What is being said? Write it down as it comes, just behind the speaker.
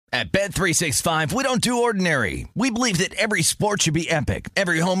At Bet365, we don't do ordinary. We believe that every sport should be epic.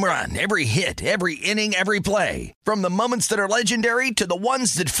 Every home run, every hit, every inning, every play. From the moments that are legendary to the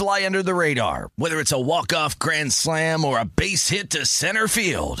ones that fly under the radar. Whether it's a walk-off grand slam or a base hit to center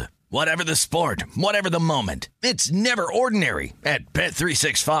field. Whatever the sport, whatever the moment. It's never ordinary at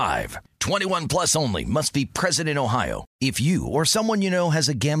Bet365. 21 plus only. Must be present in Ohio. If you or someone you know has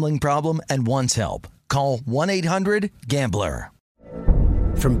a gambling problem and wants help, call 1-800-GAMBLER.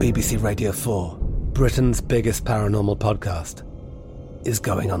 From BBC Radio 4, Britain's biggest paranormal podcast is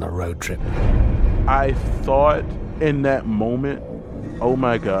going on a road trip. I thought in that moment, oh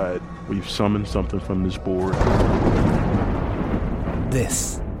my God, we've summoned something from this board.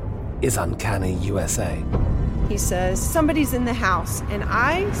 This is Uncanny USA. He says, somebody's in the house, and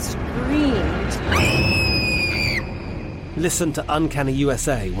I screamed. Listen to Uncanny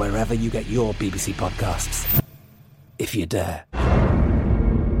USA wherever you get your BBC podcasts, if you dare.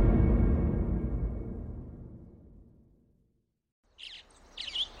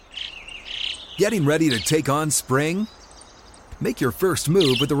 Getting ready to take on spring? Make your first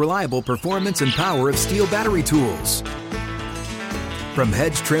move with the reliable performance and power of Steel battery tools. From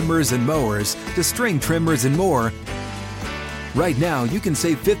hedge trimmers and mowers to string trimmers and more, right now you can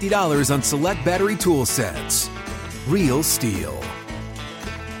save $50 on select battery tool sets. Real Steel.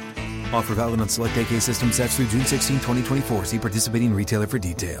 Offer valid on select AK system sets through June 16, 2024. See participating retailer for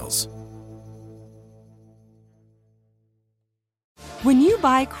details. When you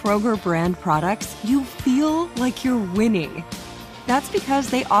buy Kroger brand products, you feel like you're winning. That's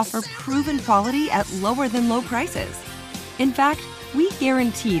because they offer proven quality at lower than low prices. In fact, we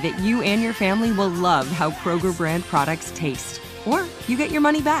guarantee that you and your family will love how Kroger brand products taste, or you get your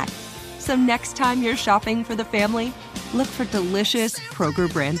money back. So next time you're shopping for the family, look for delicious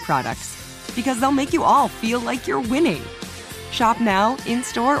Kroger brand products, because they'll make you all feel like you're winning. Shop now,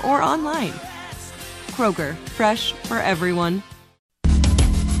 in-store, or online. Kroger, fresh for everyone.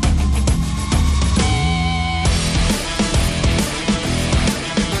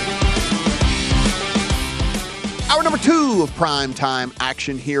 Hour number 2 of primetime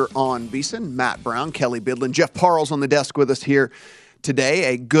action here on VSiN. Matt Brown, Kelly Bidlin, Jeff Parles on the desk with us here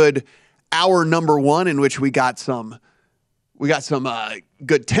today. A good hour number 1 in which we got some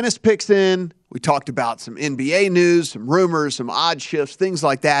good tennis picks in. We talked about some NBA news, some rumors, some odd shifts, things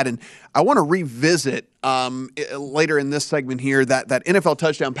like that. And I want to revisit later in this segment here that NFL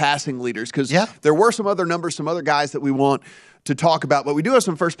touchdown passing leaders, because there were some other numbers, some other guys that we want to talk about, but we do have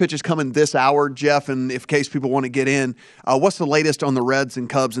some first pitches coming this hour, Jeff, and in case people want to get in, what's the latest on the Reds and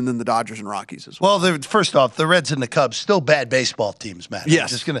Cubs and then the Dodgers and Rockies as well? Well, first off, the Reds and the Cubs, still bad baseball teams, Matt.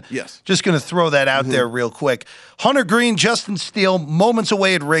 Yes. Just gonna throw that out there real quick. Hunter Green, Justin Steele, moments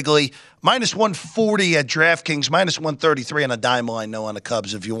away at Wrigley, minus 140 at DraftKings, minus 133 on a dime line, no on the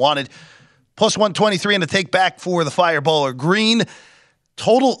Cubs if you wanted. Plus 123 on the take back for the Fireballer. Green,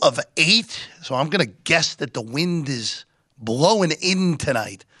 total of 8, so I'm gonna guess that the wind is blowing in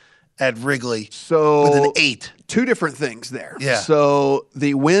tonight at Wrigley with an 8. Two different things there. Yeah. So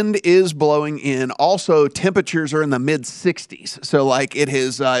the wind is blowing in. Also, temperatures are in the mid-60s. So, like, it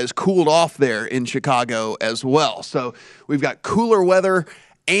has cooled off there in Chicago as well. So we've got cooler weather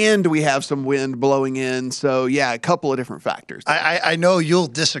and we have some wind blowing in. So, yeah, a couple of different factors. I know you'll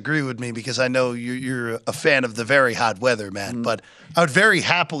disagree with me because I know you're a fan of the very hot weather, Matt, but I would very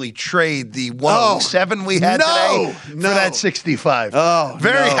happily trade the 107 we had today for that 65.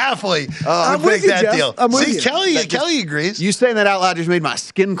 Very happily. I'm with you, that deal. I'm with See, you. Kelly agrees. You saying that out loud just made my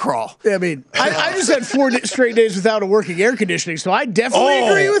skin crawl. I mean, I just had 4 straight days without a working air conditioning, so I definitely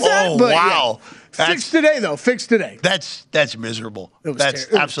agree with that. But wow. Yeah. Fixed today, though. Fixed today. That's miserable. That's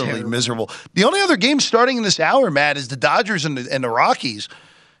it was absolutely terrible. miserable. The only other game starting in this hour, Matt, is the Dodgers and the Rockies.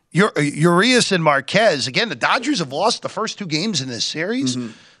 Urias and Marquez. Again, the Dodgers have lost the first 2 games in this series.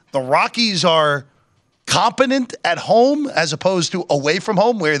 The Rockies are competent at home as opposed to away from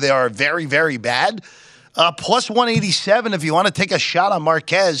home, where they are very, very bad. Plus 187 if you want to take a shot on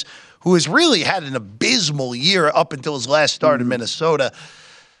Marquez, who has really had an abysmal year up until his last start in Minnesota.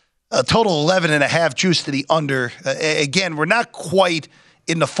 A total 11.5 juice to the under. Again, we're not quite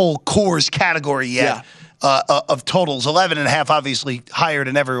in the full Coors category yet of totals. 11.5 obviously higher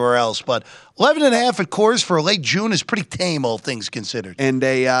than everywhere else, but 11.5 at Coors for late June is pretty tame, all things considered. And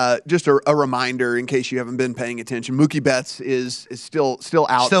just a reminder, in case you haven't been paying attention, Mookie Betts is still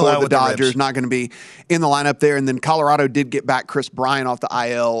out for the Dodgers, not going to be in the lineup there. And then Colorado did get back Chris Bryant off the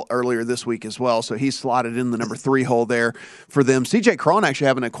IL earlier this week as well, so he's slotted in the number 3 hole there for them. CJ Cron actually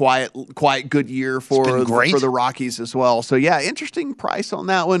having a quiet good year for the Rockies as well. So yeah, interesting price on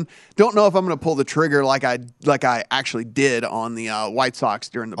that one. Don't know if I'm going to pull the trigger like I actually did on the White Sox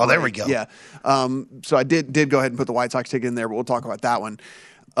during the break. There we go. Yeah. So I did go ahead and put the White Sox ticket in there, but we'll talk about that one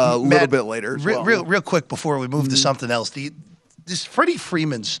a little bit later as well. Real quick before we move to something else, this Freddie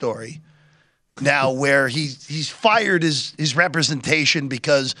Freeman story now where he's fired his representation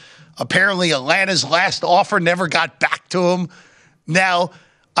because apparently Atlanta's last offer never got back to him. Now,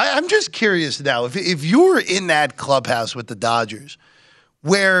 I'm just curious now, if you were in that clubhouse with the Dodgers,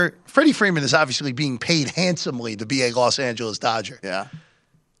 where Freddie Freeman is obviously being paid handsomely to be a Los Angeles Dodger. Yeah.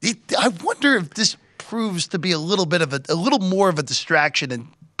 I wonder if this proves to be a little more of a distraction than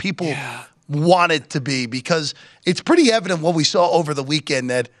people want it to be, because it's pretty evident what we saw over the weekend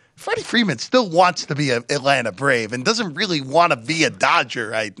that Freddie Freeman still wants to be an Atlanta Brave and doesn't really want to be a Dodger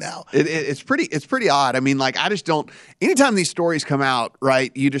right now. It's pretty odd. I mean, like, I just don't. Anytime these stories come out,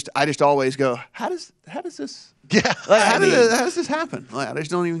 right? I just always go, how does this? Yeah, like, how does this happen? Like, I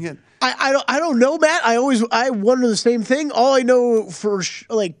just don't even get. I don't know, Matt. I wonder the same thing. All I know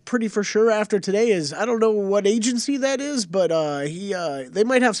pretty for sure after today is I don't know what agency that is, but they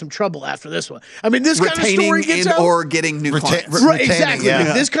might have some trouble after this one. I mean, this kind of story gets out, or getting new clients. Right, exactly. Yeah.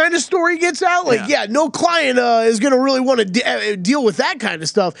 If this kind of story gets out, no client is going to really want to deal with that kind of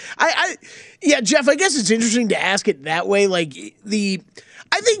stuff. Jeff, I guess it's interesting to ask it that way.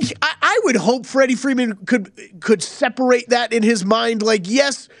 I think I would hope Freddie Freeman could separate that in his mind. Like,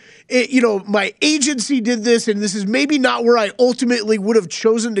 yes, my agency did this, and this is maybe not where I ultimately would have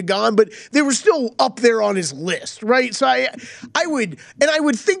chosen to gone, but they were still up there on his list, right? So I would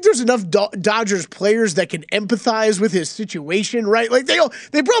think there's enough Dodgers players that can empathize with his situation, right? Like they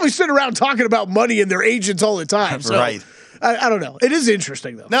probably sit around talking about money and their agents all the time. So. Right. I don't know. It is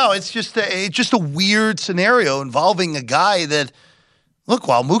interesting, though. No, it's just a weird scenario involving a guy that. Look,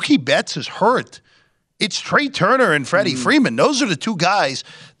 while Mookie Betts is hurt, it's Trey Turner and Freddie Freeman. Those are the two guys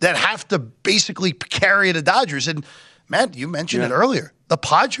that have to basically carry the Dodgers. And, Matt, you mentioned it earlier. The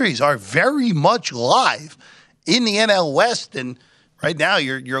Padres are very much live in the NL West. And right now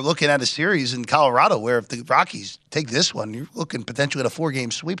you're looking at a series in Colorado where if the Rockies take this one, you're looking potentially at a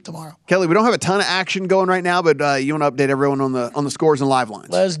 4-game sweep tomorrow. Kelly, we don't have a ton of action going right now, but you want to update everyone on the scores and live lines.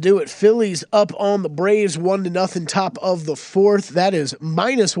 Let's do it. Phillies up on the Braves 1-0 top of the 4th. That is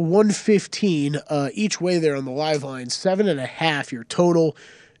minus 115 each way there on the live line. 7.5 your total.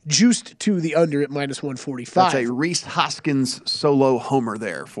 Juiced to the under at minus 145. That's a Rhys Hoskins solo homer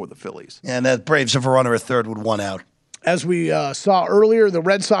there for the Phillies. And that Braves have a runner at third with 1 out. As we saw earlier, the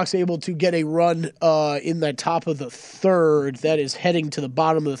Red Sox able to get a run in the top of the 3rd. That is heading to the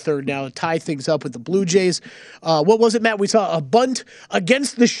bottom of the 3rd now to tie things up with the Blue Jays. What was it, Matt? We saw a bunt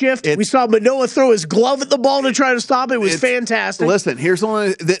against the shift. We saw Manoah throw his glove at the ball to try to stop it. It was fantastic. Listen, here's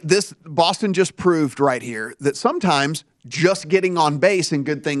one. This Boston just proved right here that sometimes just getting on base and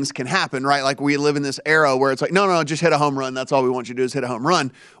good things can happen, right? Like we live in this era where it's like, no, just hit a home run. That's all we want you to do is hit a home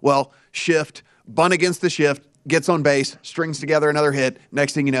run. Well, shift, bunt against the shift, gets on base, strings together another hit.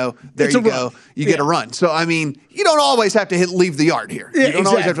 Next thing you know, there you go. You get a run. So, I mean, you don't always have to leave the yard here. You don't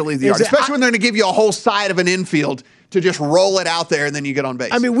always have to leave the yard, especially when they're going to give you a whole side of an infield to just roll it out there and then you get on base.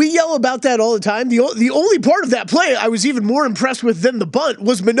 I mean, we yell about that all the time. The only part of that play I was even more impressed with than the bunt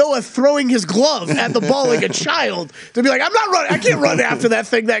was Manoah throwing his glove at the ball like a child to be like, I'm not running. I can't run after that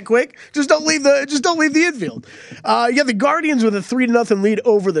thing that quick. Just don't leave the infield. You got the Guardians with a 3-0 lead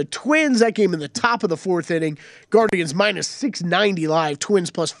over the Twins. That game in the top of the 4th inning. Guardians minus 690 live. Twins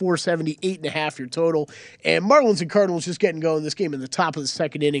plus 470, 8.5 your total. And Marlins and Cardinals just getting going. This game in the top of the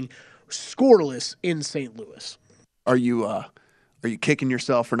 2nd inning, scoreless in St. Louis. Are you kicking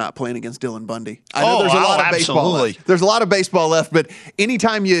yourself for not playing against Dylan Bundy? I know there's a lot of baseball left. There's a lot of baseball left, but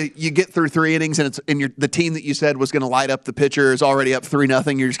anytime you get through 3 innings and the team that you said was going to light up the pitcher is already up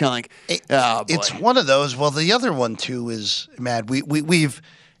 3-0, you're just kind of like, oh boy. It's one of those. Well, the other one too is, Matt,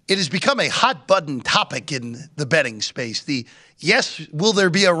 it has become a hot button topic in the betting space. Will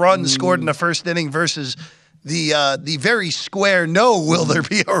there be a run scored in the 1st inning versus the very square will there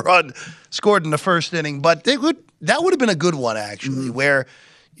be a run scored in the 1st inning? But that would have been a good one, actually, where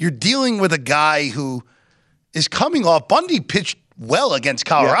you're dealing with a guy who is coming off. Bundy pitched well against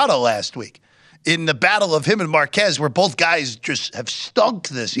Colorado last week in the battle of him and Marquez, where both guys just have stunk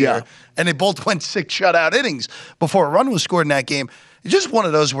this year, and they both went 6 shutout innings before a run was scored in that game. It's just one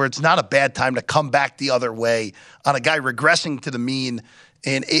of those where it's not a bad time to come back the other way on a guy regressing to the mean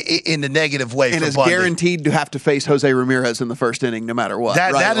in the negative way. And for is Bundy. Guaranteed to have to face Jose Ramirez in the first inning no matter what.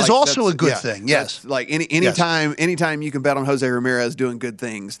 That, right? that is also a good thing, yes. Like anytime you can bet on Jose Ramirez doing good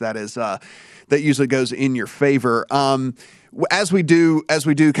things, that is that usually goes in your favor. As we do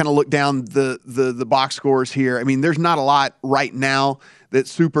kind of look down the box scores here, I mean, there's not a lot right now that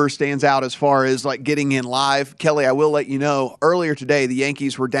super stands out as far as like getting in live. Kelly, I will let you know, earlier today, the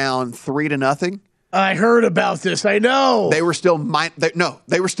Yankees were down 3-0. I heard about this. I know. They were still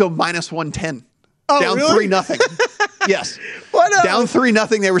they were still minus 110. Oh, down really? 3-0. Yes. Down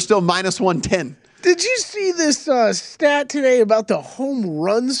 3-0. They were still minus 110. Did you see this stat today about the home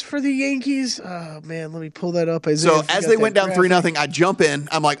runs for the Yankees? Oh, man, let me pull that up. So as they went down 3-0, I jump in.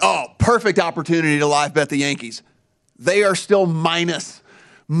 I'm like, oh, perfect opportunity to live bet the Yankees. They are still minus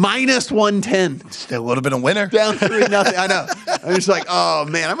 110. Still would have been a winner. Down 3-0. I know. I'm just like, oh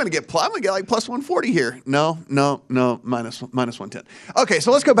man, I'm gonna get like plus 140 here. No, minus 110. Okay,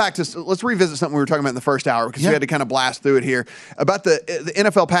 so let's revisit something we were talking about in the first hour because we had to kind of blast through it here about the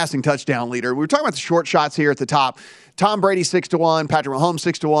NFL passing touchdown leader. We were talking about the short shots here at the top. Tom Brady 6-1, Patrick Mahomes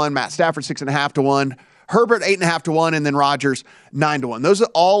 6-1, Matt Stafford 6.5-1, Herbert 8.5-1, and then Rodgers 9-1. Those are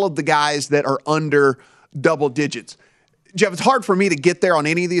all of the guys that are under double digits. Jeff, it's hard for me to get there on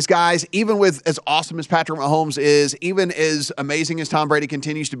any of these guys, even with as awesome as Patrick Mahomes is, even as amazing as Tom Brady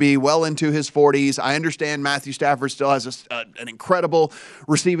continues to be, well into his 40s. I understand Matthew Stafford still has an incredible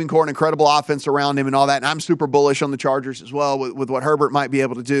receiving core, an incredible offense around him and all that, and I'm super bullish on the Chargers as well with what Herbert might be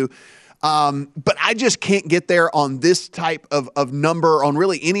able to do. But I just can't get there on this type of number on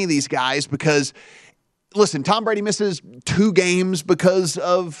really any of these guys because – listen, Tom Brady misses 2 games because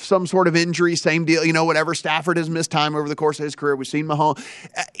of some sort of injury. Same deal, whatever. Stafford has missed time over the course of his career. We've seen Mahomes.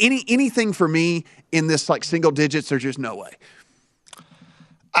 Anything for me in this like single digits, there's just no way.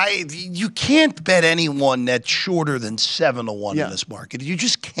 You can't bet anyone that's shorter than 7-1 in this market. You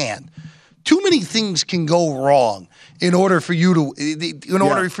just can't. Too many things can go wrong in order for you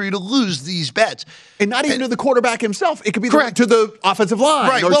to lose these bets, and not even to the quarterback himself. It could be to the offensive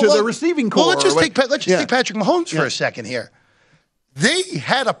line or to the receiving core. Well, let's just take Patrick Mahomes for a second here. They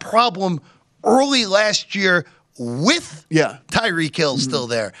had a problem early last year with Tyreek Hill still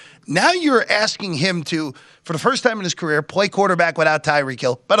there. Now you're asking him to, for the first time in his career, play quarterback without Tyreek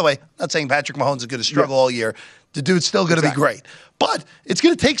Hill. By the way, I'm not saying Patrick Mahomes is going to struggle all year. The dude's still going to be great. But it's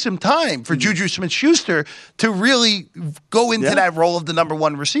going to take some time for Juju Smith-Schuster to really go into that role of the number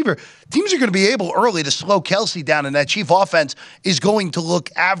one receiver. Teams are going to be able early to slow Kelsey down, and that chief offense is going to look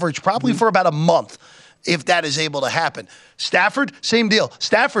average probably for about a month if that is able to happen. Stafford, same deal.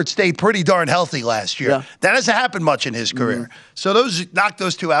 Stafford stayed pretty darn healthy last year. Yeah. That hasn't happened much in his career. So knock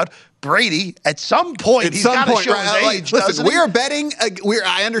those two out. Brady, at some point, he's got to show his age. Listen, we are betting.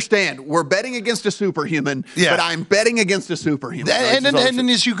 I understand. We're betting against a superhuman, but I'm betting against a superhuman. And then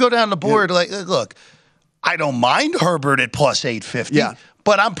as you go down the board, look, I don't mind Herbert at plus 850. Yeah.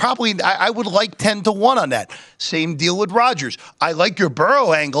 But I would like 10-1 on that. Same deal with Rodgers. I like your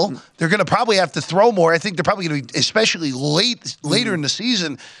Burrow angle. They're going to probably have to throw more. I think they're probably going to be, especially later in the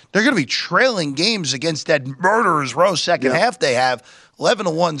season, they're going to be trailing games against that murderer's row second half they have.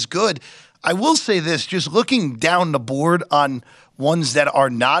 11-1's good. I will say this, just looking down the board on ones that are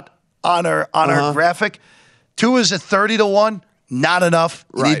not on our graphic, Tua's at 30-1. Not enough.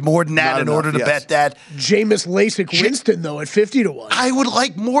 You need more than that in order to bet that. Jameis Winston, though, at 50-1. I would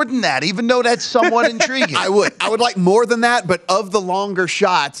like more than that, even though that's somewhat intriguing. I would like more than that, but of the longer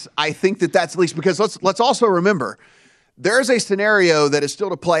shots, I think that's at least because let's also remember there is a scenario that is still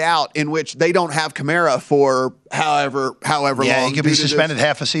to play out in which they don't have Kamara for however long. Yeah, he could be suspended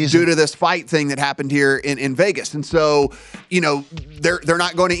half a season due to this fight thing that happened here in Vegas, and so they're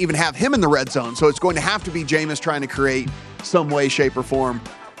not going to even have him in the red zone. So it's going to have to be Jameis trying to create some way, shape, or form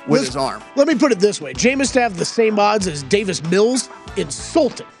with his arm. Let me put it this way. Jameis to have the same odds as Davis Mills,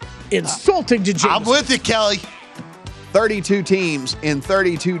 insulting to Jameis. I'm with you, Kelly. 32 teams in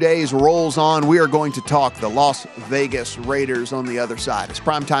 32 days rolls on. We are going to talk the Las Vegas Raiders on the other side. It's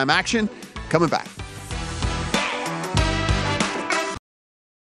primetime action coming back.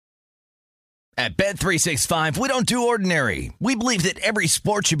 At Bet365, we don't do ordinary. We believe that every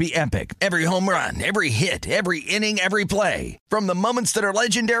sport should be epic. Every home run, every hit, every inning, every play. From the moments that are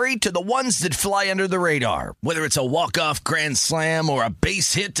legendary to the ones that fly under the radar. Whether it's a walk-off grand slam or a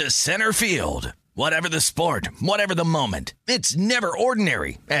base hit to center field. Whatever the sport, whatever the moment. It's never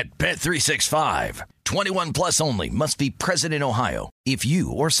ordinary at Bet365. 21 plus only. Must be present in Ohio. If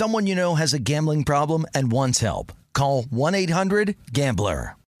you or someone you know has a gambling problem and wants help, call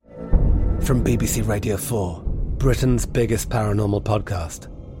 1-800-GAMBLER. From BBC Radio 4, Britain's biggest paranormal podcast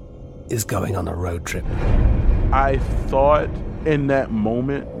is going on a road trip. I thought in that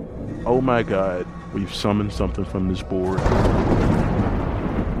moment, oh my God, we've summoned something from this board.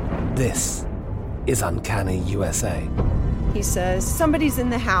 This is Uncanny USA. He says, somebody's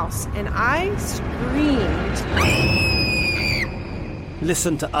in the house, and I screamed.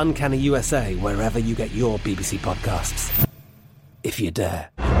 Listen to Uncanny USA wherever you get your BBC podcasts, if you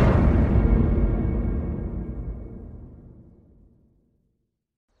dare.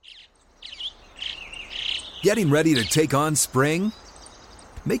 Getting ready to take on spring?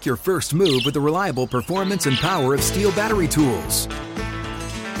 Make your first move with the reliable performance and power of Steel battery tools.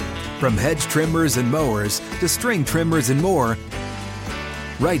 From hedge trimmers and mowers to string trimmers and more,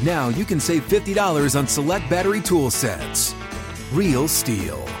 right now you can save $50 on select battery tool sets. Real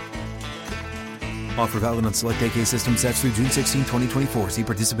Steel. Offer valid on select AK system sets through June 16, 2024. See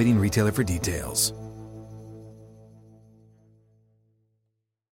participating retailer for details.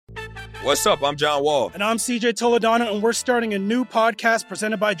 What's up? I'm John Wall. And I'm CJ Toledano, and we're starting a new podcast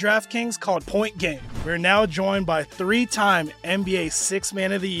presented by DraftKings called Point Game. We're now joined by three-time NBA Sixth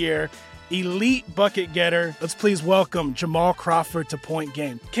Man of the Year, elite bucket getter. Let's please welcome Jamal Crawford to Point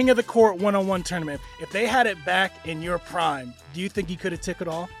Game. King of the Court one-on-one tournament. If they had it back in your prime, do you think you could have took it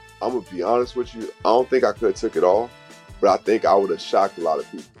all? I'm going to be honest with you. I don't think I could have took it all, but I think I would have shocked a lot of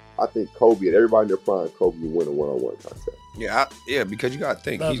people. I think Kobe and everybody in their prime, Kobe would win a one-on-one contest. Yeah, because you got to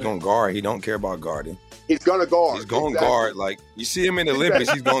think, he's going to guard. He don't care about guarding. He's going to guard. He's going to guard. Like, you see him in the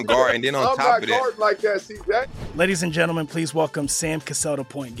Olympics, he's going to guard. And then on top of that. I'm not guarding like that, CJ. Ladies and gentlemen, please welcome Sam Cassell to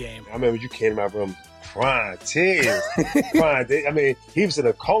Point Game. I remember you came to my room crying, tears, crying. I mean, he was in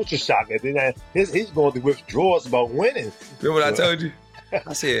a culture shock. And then he's going through withdrawals about winning. Remember what I told you?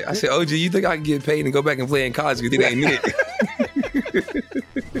 I said, OG, you think I can get paid and go back and play in college because it ain't it?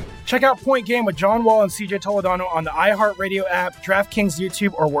 Check out Point Game with John Wall and CJ Toledano on the iHeartRadio app, DraftKings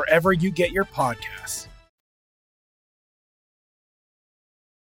YouTube, or wherever you get your podcasts.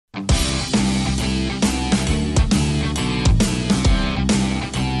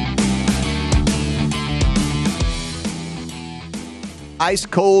 Ice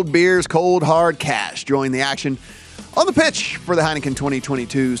cold beers, cold hard cash. Join the action on the pitch for the Heineken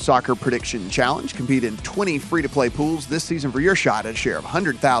 2022 Soccer Prediction Challenge. Compete in 20 free-to-play pools this season for your shot at a share of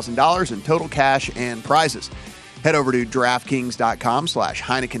 $100,000 in total cash and prizes. Head over to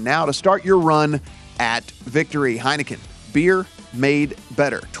DraftKings.com/Heineken now to start your run at victory. Heineken, beer made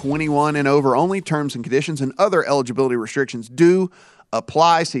better. 21 and over only. Terms and conditions and other eligibility restrictions do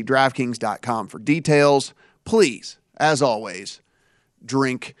apply. See DraftKings.com for details. Please, as always,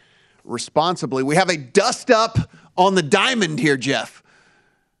 drink responsibly. We have a dust-up on the diamond here, Jeff.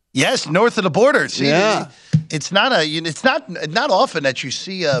 Yes, north of the border. See, yeah. It's not often that you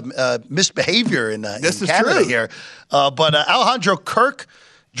see misbehavior in Canada here. But Alejandro Kirk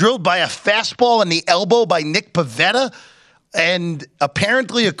drilled by a fastball in the elbow by Nick Pivetta. And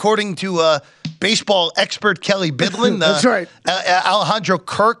apparently, according to baseball expert Kelly Bidlin, that's right. Alejandro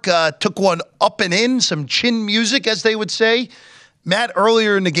Kirk took one up and in, some chin music, as they would say. Matt,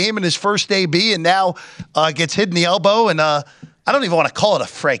 earlier in the game in his first AB, and now gets hit in the elbow. And I don't even want to call it a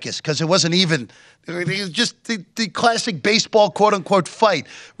fracas because it wasn't even. It was just the classic baseball quote-unquote fight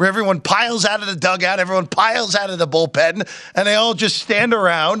where everyone piles out of the dugout, everyone piles out of the bullpen, and they all just stand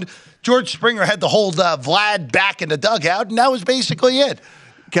around. George Springer had to hold Vlad back in the dugout, and that was basically it.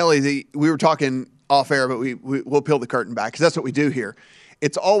 Kelly, we were talking off air, but we'll peel the curtain back because that's what we do here.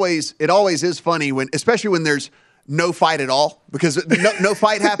 It always is funny especially when there's no fight at all, because no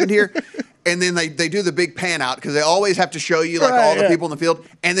fight happened here. And then they do the big pan out because they always have to show you all the people in the field.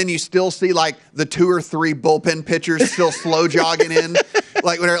 And then you still see the 2 or 3 bullpen pitchers still slow jogging in.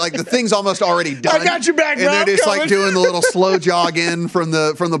 The thing's almost already done. I got your back, and they're just doing the little slow jog in from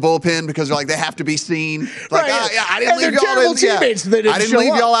the bullpen because they have to be seen. I didn't leave y'all. I didn't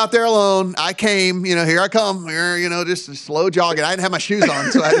leave y'all out there alone. I came. Here I come. Here, just slow jogging. I didn't have my shoes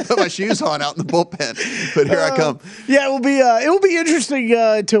on, so I had to put my shoes on out in the bullpen. But here I come. Yeah, it will be interesting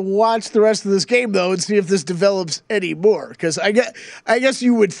to watch the rest of this game though and see if this develops any more. Because I guess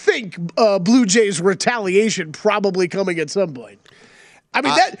you would think Blue Jays retaliation probably coming at some point. I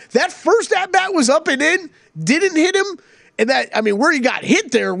mean, that first at-bat was up and in, didn't hit him. And where he got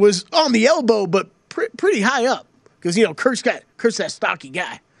hit there was on the elbow, but pretty high up. Because, Kirk's that stocky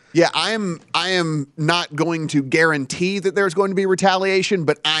guy. Yeah, I am not going to guarantee that there's going to be retaliation,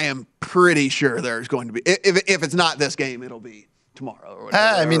 but I am pretty sure there's going to be. If it's not this game, it'll be tomorrow or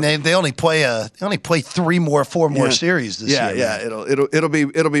whatever. They only play 4 more series this year. Yeah,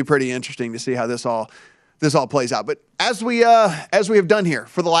 it'll be pretty interesting to see how this all plays out. But as we have done here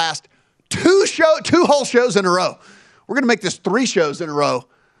for the last two whole shows in a row. We're going to make this 3 shows in a row.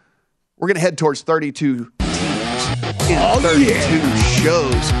 We're going to head towards 32 teams in 32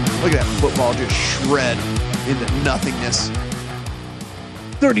 shows. Look at that football just shred into nothingness.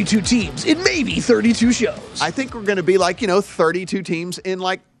 32 teams in maybe 32 shows. I think we're going to be 32 teams in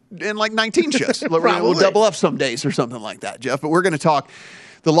 19 shows. We'll double up some days or something like that, Jeff. But we're going to talk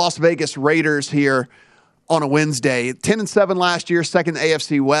the Las Vegas Raiders here on a Wednesday. 10-7 last year, second in the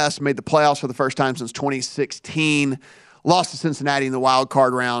AFC West, made the playoffs for the first time since 2016. Lost to Cincinnati in the wild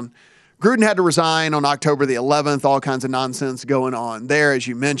card round. Gruden had to resign on October the 11th. All kinds of nonsense going on there, as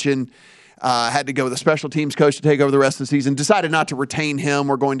you mentioned. Had to go with a special teams coach to take over the rest of the season. Decided not to retain him.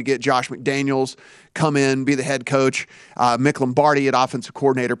 We're going to get Josh McDaniels come in, be the head coach. Mick Lombardi at offensive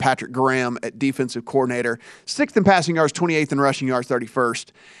coordinator. Patrick Graham at defensive coordinator. 6th in passing yards, 28th in rushing yards,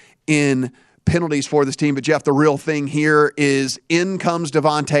 31st in penalties for this team. But, Jeff, the real thing here is in comes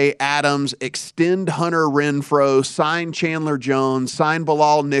Davante Adams, extend Hunter Renfrow, sign Chandler Jones, sign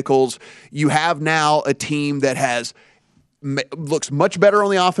Bilal Nichols. You have now a team that looks much better on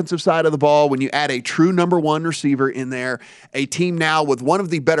the offensive side of the ball when you add a true number 1 receiver in there. A team now with one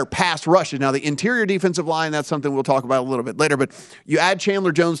of the better pass rushes. Now, the interior defensive line, that's something we'll talk about a little bit later, but you add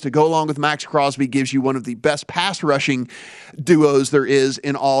Chandler Jones to go along with Max Crosby, gives you one of the best pass rushing duos there is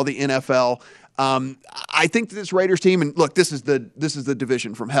in all the NFL. I think that this Raiders team, and look, this is the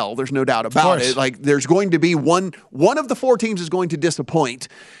division from hell. There's no doubt about it. Like, there's going to be one of the 4 teams is going to disappoint.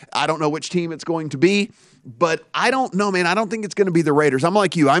 I don't know which team it's going to be, but I don't know, man. I don't think it's going to be the Raiders. I'm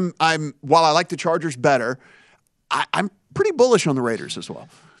like you. I'm while I like the Chargers better, I'm pretty bullish on the Raiders as well.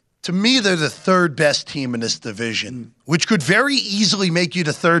 To me, they're the 3rd best team in this division, which could very easily make you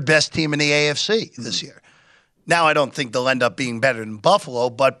the 3rd best team in the AFC this year. Now, I don't think they'll end up being better than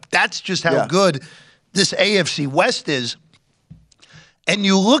Buffalo, but that's just how good this AFC West is. And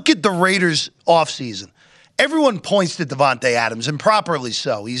you look at the Raiders offseason, everyone points to Davante Adams, and properly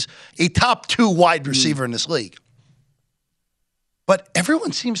so. He's a top 2 wide receiver in this league. But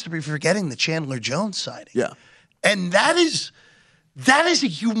everyone seems to be forgetting the Chandler Jones signing. Yeah. And that is a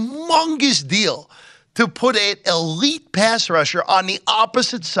humongous deal to put an elite pass rusher on the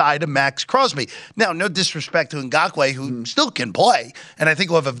opposite side of Max Crosby. Now, no disrespect to Ngakoue, who still can play, and I think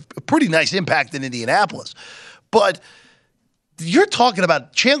will have a pretty nice impact in Indianapolis. But you're talking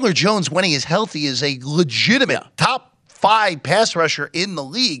about Chandler Jones, when he is healthy, is a legitimate top 5 pass rusher in the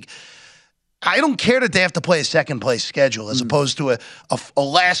league. I don't care that they have to play a second-place schedule as opposed to a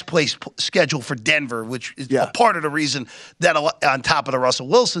last-place schedule for Denver, which is a part of the reason that on top of the Russell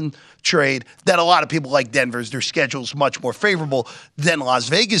Wilson trade, that a lot of people like Denver's, their schedule's much more favorable than Las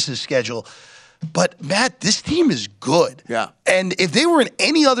Vegas's schedule. But, Matt, this team is good. Yeah. And if they were in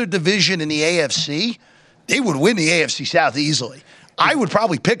any other division in the AFC, they would win the AFC South easily. I would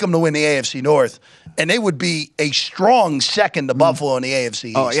probably pick them to win the AFC North, and they would be a strong second to Buffalo in the AFC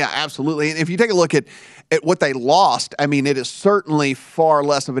East. Oh, yeah, absolutely. And if you take a look at what they lost, I mean, it is certainly far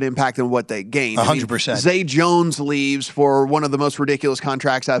less of an impact than what they gained. 100%. Zay Jones leaves for one of the most ridiculous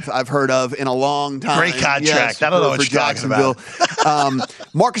contracts I've heard of in a long time. Great contract. Yes, I don't know what you're talking about.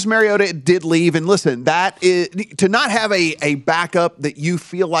 Marcus Mariota did leave, and listen, that is to not have a backup that you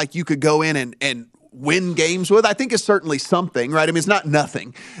feel like you could go in and win games with, I think is certainly something, right? I mean, it's not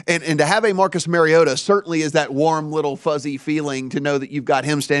nothing. And to have a Marcus Mariota certainly is that warm little fuzzy feeling to know that you've got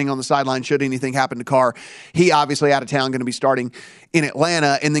him standing on the sideline should anything happen to Carr. He obviously out of town, going to be starting in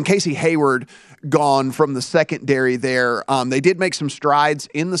Atlanta. And then Casey Hayward gone from the secondary there. They did make some strides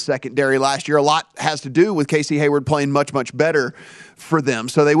in the secondary last year. A lot has to do with Casey Hayward playing much, much better for them.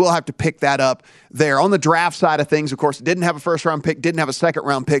 So they will have to pick that up there. On the draft side of things, of course, didn't have a first-round pick, didn't have a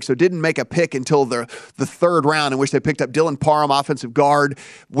second-round pick, so didn't make a pick until the 3rd round in which they picked up Dylan Parham, offensive guard,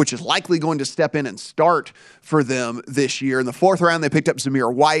 which is likely going to step in and start for them this year. In the 4th round, they picked up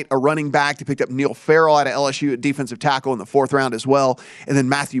Zamir White, a running back. They picked up Neil Farrell out of LSU at defensive tackle in the 4th round as well. And then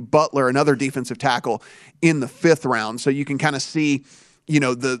Matthew Butler, another defensive tackle, in the 5th round. So you can kind of see, you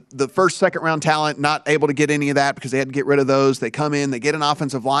know, the first, second round talent, not able to get any of that because they had to get rid of those. They come in, they get an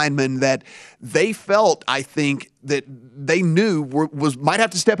offensive lineman that they felt, I think, that they knew might have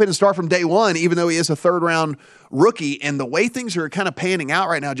to step in and start from day one, even though he is a 3rd round rookie. And the way things are kind of panning out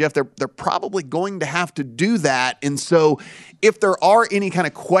right now, Jeff, they're probably going to have to do that. And so if there are any kind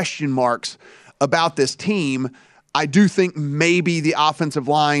of question marks about this team, I do think maybe the offensive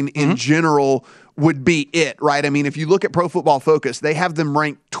line in general would be it, right? I mean, if you look at Pro Football Focus, they have them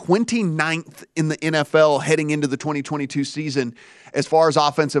ranked 29th in the NFL heading into the 2022 season as far as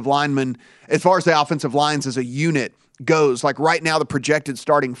offensive linemen, as far as the offensive lines as a unit goes, like right now the projected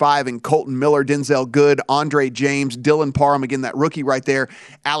starting 5 in Colton Miller, Denzel Good, Andre James, Dylan Parham, again, that rookie right there,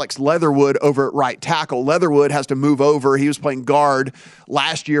 Alex Leatherwood over at right tackle. Leatherwood has to move over. He was playing guard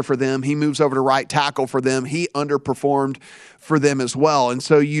last year for them. He moves over to right tackle for them. He underperformed for them as well. And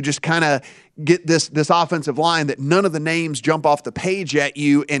so you just kind of get this offensive line that none of the names jump off the page at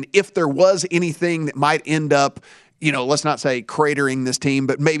you. And if there was anything that might end up, let's not say cratering this team,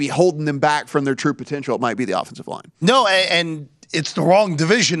 but maybe holding them back from their true potential, it might be the offensive line. No, and it's the wrong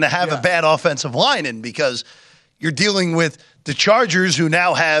division to have a bad offensive line in, because you're dealing with the Chargers, who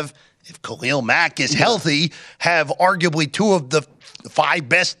now have, if Khalil Mack is healthy, have arguably 2 of the 5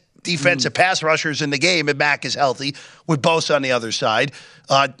 best defensive pass rushers in the game if Mack is healthy, with Bosa on the other side.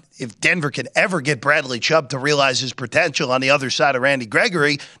 If Denver can ever get Bradley Chubb to realize his potential on the other side of Randy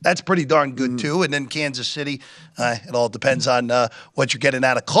Gregory, that's pretty darn good too. And then Kansas City, it all depends on what you're getting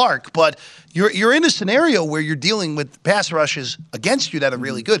out of Clark. But you're in a scenario where you're dealing with pass rushes against you that are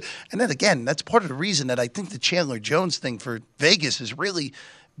really good. And then again, that's part of the reason that I think the Chandler Jones thing for Vegas has really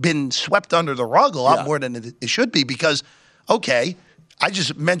been swept under the rug a lot more than it should be, because, okay, I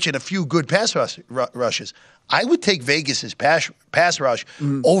just mentioned a few good pass rushes. I would take Vegas's pass rush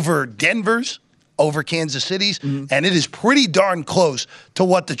over Denver's, over Kansas City's, and it is pretty darn close to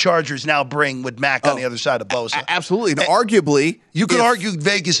what the Chargers now bring with Mack on the other side of Bosa. Absolutely. And arguably, you could argue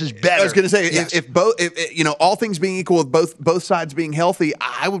Vegas is better. I was going to say, if all things being equal, with both sides being healthy,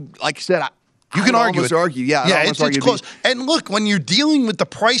 I would, like you said, you can argue. It's close. And look, when you're dealing with the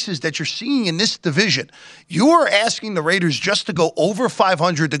prices that you're seeing in this division, you are asking the Raiders just to go over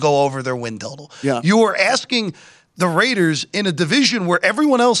 500 to go over their win total. Yeah. You are asking the Raiders in a division where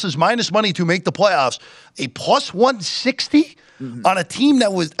everyone else is minus money to make the playoffs, a plus 160 on a team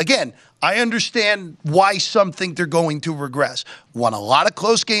that was, again, I understand why some think they're going to regress. Won a lot of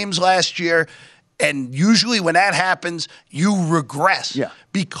close games last year. And usually when that happens, you regress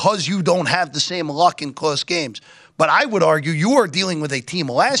because you don't have the same luck in close games. But I would argue you are dealing with a team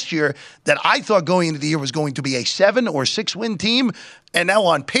last year that I thought going into the year was going to be a 7 or 6 win team. And now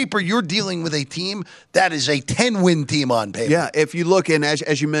on paper, you're dealing with a team that is a 10-win team on paper. Yeah, if you look, and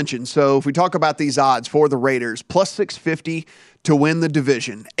as you mentioned, so if we talk about these odds for the Raiders, plus 650 to win the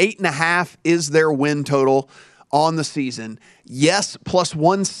division. 8.5 is their win total on the season. Yes, plus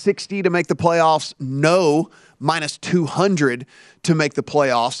 160 to make the playoffs. No, minus 200 to make the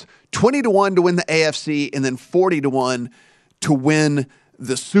playoffs. 20-1 to win the AFC, and then 40-1 to win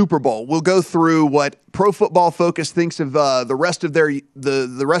the Super Bowl. We'll go through what Pro Football Focus thinks of the rest of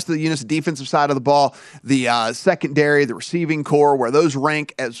the rest of the units, the defensive side of the ball, the secondary, the receiving core, where those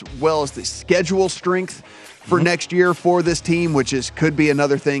rank, as well as the schedule strength for next year for this team, which could be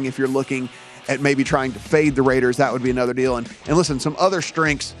another thing if you're looking at maybe trying to fade the Raiders. That would be another deal. And listen, some other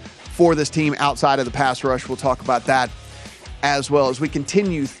strengths for this team outside of the pass rush. We'll talk about that as well as we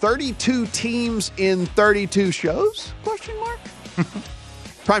continue. 32 teams in 32 shows? Question mark?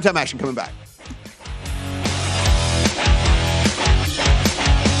 Primetime action coming back.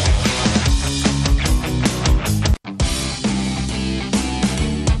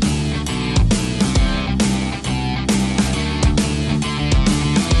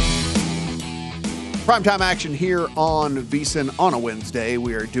 Primetime action here on VSiN on a Wednesday.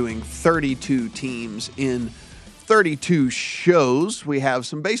 We are doing 32 teams in 32 shows. We have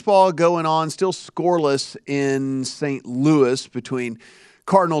some baseball going on, still scoreless in St. Louis between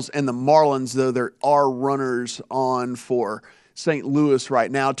Cardinals and the Marlins, though there are runners on for St. Louis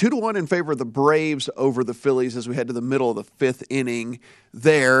right now. 2-1 in favor of the Braves over the Phillies as we head to the middle of the 5th inning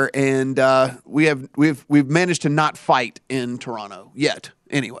there. And we've managed to not fight in Toronto yet,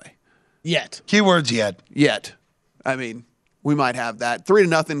 anyway. Yet. Keywords yet. Yet. I mean, we might have that.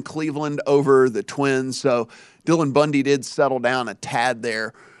 3-0 Cleveland over the Twins. So Dylan Bundy did settle down a tad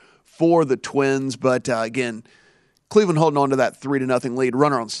there for the Twins. But again, Cleveland holding on to that 3-0 lead.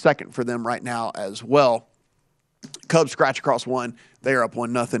 Runner on second for them right now as well. Cubs scratch across one. They are up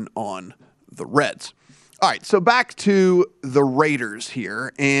 1-0 on the Reds. All right, so back to the Raiders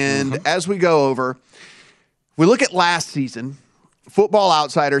here. And as we go over, we look at last season. Football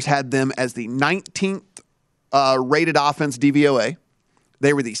Outsiders had them as the 19th rated offense DVOA.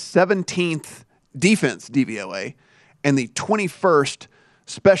 They were the 17th defense DVOA and the 21st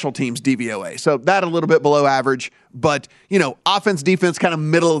special teams DVOA. So that a little bit below average, but, offense, defense, kind of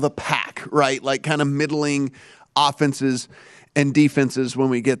middle of the pack, right? Like kind of middling offenses and defenses when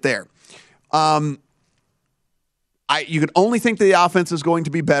we get there. You could only think the offense is going to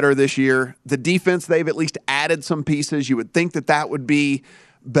be better this year. The defense, they've at least added some pieces. You would think that would be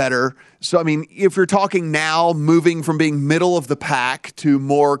better. So, I mean, if you're talking now moving from being middle of the pack to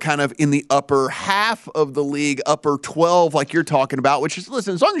more kind of in the upper half of the league, upper 12, like you're talking about, which is,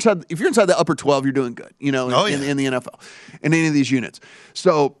 listen, as long as if you're inside the upper 12, you're doing good, in the NFL, in any of these units.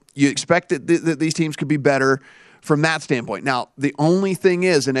 So you expect that these teams could be better from that standpoint. Now, the only thing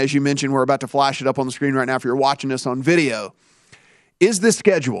is, and as you mentioned, we're about to flash it up on the screen right now if you're watching this on video, is this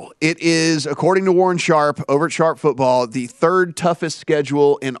schedule. It is, according to Warren Sharp over at Sharp Football, the third toughest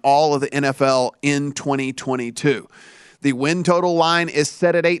schedule in all of the NFL in 2022. The win total line is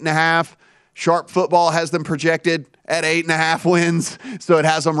set at 8.5. Sharp Football has them projected at 8.5 wins, so it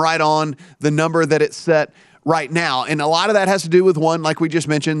has them right on the number that it's set right now. And a lot of that has to do with, one, like we just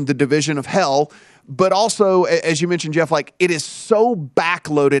mentioned, the division of hell, but also, as you mentioned, Jeff, like it is so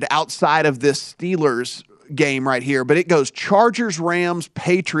backloaded outside of this Steelers game right here, but it goes Chargers, Rams,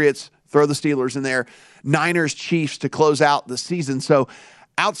 Patriots, throw the Steelers in there, Niners, Chiefs to close out the season. So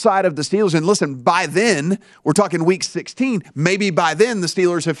outside of the Steelers, and listen, by then, we're talking week 16, maybe by then the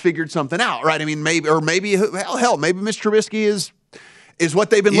Steelers have figured something out, right? I mean, maybe maybe Mitch Trubisky is what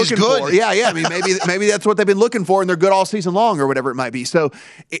they've been looking for. Yeah. I mean, maybe that's what they've been looking for, and they're good all season long or whatever it might be. So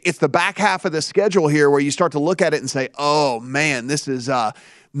it's the back half of the schedule here where you start to look at it and say, oh, man, this is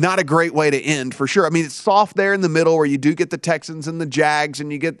not a great way to end for sure. I mean, it's soft there in the middle where you do get the Texans and the Jags,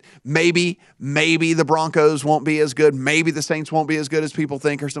 and you get maybe the Broncos won't be as good. Maybe the Saints won't be as good as people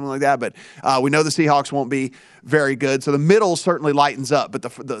think or something like that. But we know the Seahawks won't be very good. So the middle certainly lightens up, but the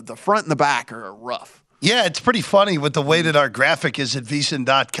front and the back are rough. Yeah, it's pretty funny with the way that our graphic is at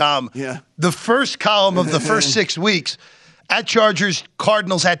VSiN.com. Yeah. The first column of the first 6 weeks, at Chargers,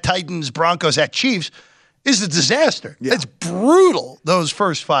 Cardinals, at Titans, Broncos, at Chiefs, is a disaster. Yeah. It's brutal, those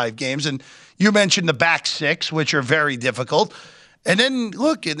first 5 games. And you mentioned the back 6, which are very difficult. And then,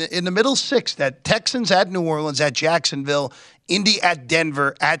 look, in the middle 6, that Texans at New Orleans, at Jacksonville, Indy at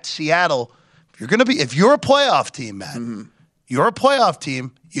Denver, at Seattle. If you're a playoff team, man, you're a playoff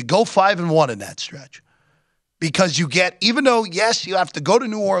team, you go 5-1 in that stretch. Because you get, even though, yes, you have to go to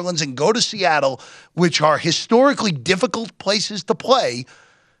New Orleans and go to Seattle, which are historically difficult places to play,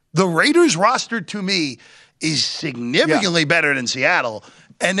 the Raiders roster, to me, is significantly better than Seattle,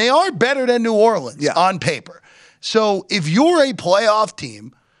 and they are better than New Orleans on paper. So if you're a playoff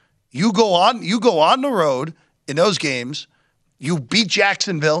team, you go on the road in those games, you beat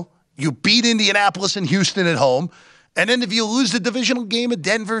Jacksonville, you beat Indianapolis and Houston at home, and then if you lose the divisional game at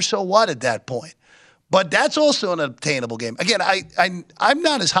Denver, so what at that point? But that's also an obtainable game. Again, I'm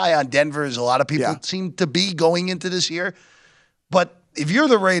not as high on Denver as a lot of people seem to be going into this year, but if you're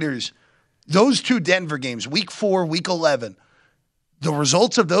the Raiders, those 2 Denver games, week 4, week 11, the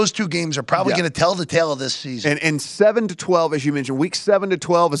results of those 2 games are probably going to tell the tale of this season. And 7-12, as you mentioned, week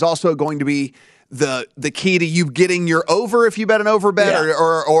 7-12 is also going to be the key to you getting your over if you bet an over bet,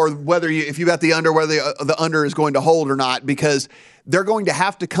 or whether if you bet the under, whether the under is going to hold or not, because they're going to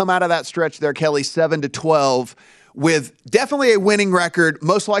have to come out of that stretch there, Kelly, 7-12. With definitely a winning record,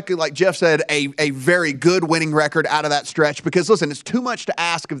 most likely, like Jeff said, a very good winning record out of that stretch. Because, listen, it's too much to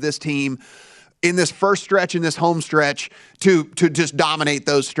ask of this team in this first stretch, in this home stretch, to just dominate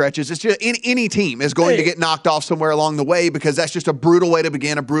those stretches. It's just any team is going to get knocked off somewhere along the way, because that's just a brutal way to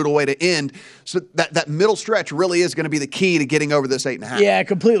begin, a brutal way to end. So that middle stretch really is going to be the key to getting over this 8.5. Yeah, I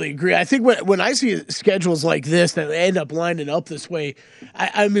completely agree. I think when I see schedules like this that end up lining up this way,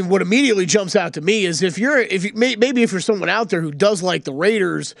 I mean, what immediately jumps out to me is if you're someone out there who does like the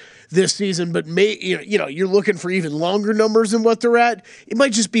Raiders this season, but you're looking for even longer numbers than what they're at, it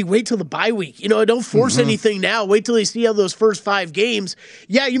might just be wait till the bye week. Don't force anything now. Wait till they see how those first 5 games.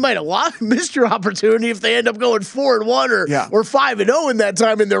 Yeah, you might have missed your opportunity if they end up going 4-1 or 5-0 in that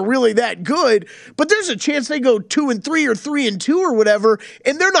time, and they're really that good. But there's a chance they go 2-3 or 3-2 or whatever,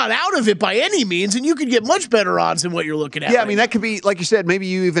 and they're not out of it by any means, and you could get much better odds than what you're looking at. Yeah, I mean, that could be, like you said, maybe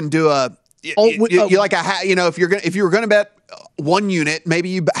you even do if you were going to bet one unit, maybe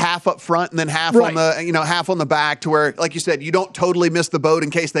you half up front and then half on the half on the back, to where, like you said, you don't totally miss the boat in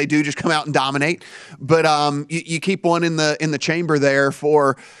case they do just come out and dominate. But you keep one in the chamber there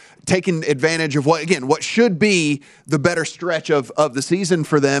for taking advantage of what should be the better stretch of the season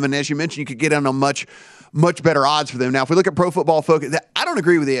for them. And as you mentioned, you could get on a much better odds for them. Now, if we look at Pro Football Focus, I don't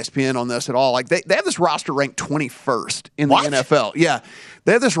agree with ESPN on this at all. Like they have this roster ranked 21st in the NFL. Yeah,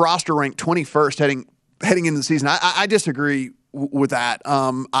 they have this roster ranked 21st heading into the season. I disagree with that.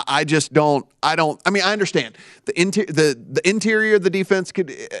 I just don't. I mean, I understand the interior of the defense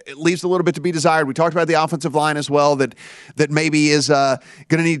it leaves a little bit to be desired. We talked about the offensive line as well, that maybe is going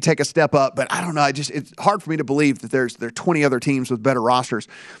to need to take a step up. But I don't know. It's hard for me to believe that there are 20 other teams with better rosters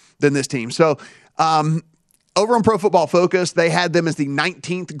than this team. So Over on Pro Football Focus, they had them as the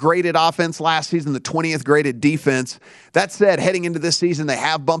 19th graded offense last season, the 20th graded defense. That said, heading into this season, they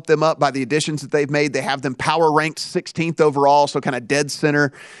have bumped them up by the additions that they've made. They have them power ranked 16th overall, so kind of dead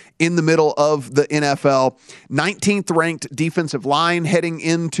center in the middle of the NFL. 19th ranked defensive line heading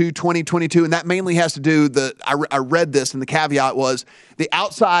into 2022, and that mainly has to do, I read this, and the caveat was the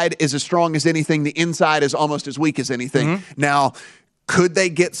outside is as strong as anything, the inside is almost as weak as anything. Now, could they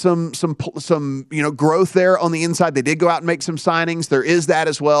get some growth there on the inside? They did go out and make some signings. There is that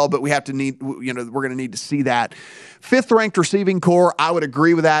as well, but we're going to need to see that. 5th ranked receiving core, I would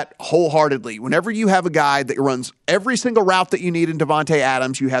agree with that wholeheartedly. Whenever you have a guy that runs every single route that you need in Devontae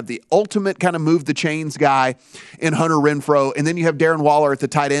Adams, you have the ultimate kind of move the chains guy in Hunter Renfrow, and then you have Darren Waller at the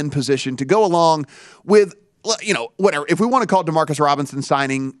tight end position to go along with, whatever. If we want to call Demarcus Robinson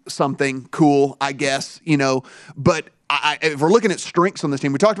signing something, cool, I guess, but if we're looking at strengths on this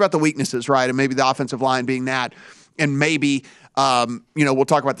team, we talked about the weaknesses, right? And maybe the offensive line being that. And maybe, we'll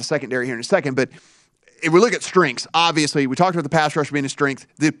talk about the secondary here in a second. But if we look at strengths, obviously, we talked about the pass rush being a strength.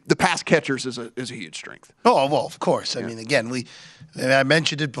 The pass catchers is a huge strength. Oh, well, of course. I mean, again, I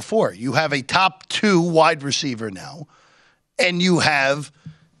mentioned it before. You have a top 2 wide receiver now, and you have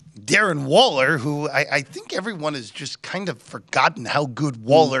Darren Waller, who I think everyone has just kind of forgotten how good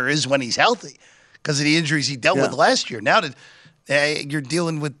Waller is when he's healthy, because of the injuries he dealt with last year. Now that you're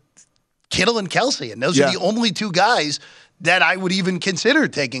dealing with Kittle and Kelsey, and those are the only 2 guys that I would even consider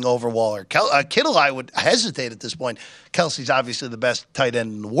taking over Waller. Kittle, I would hesitate at this point. Kelsey's obviously the best tight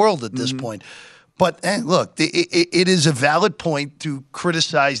end in the world at this point. But look, it is a valid point to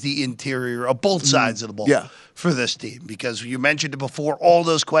criticize the interior of both sides of the ball for this team, because you mentioned it before, all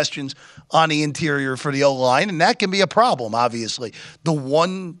those questions on the interior for the O-line, and that can be a problem, obviously. The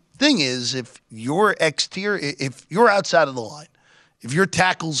one thing is, if you're if you're outside of the line, if your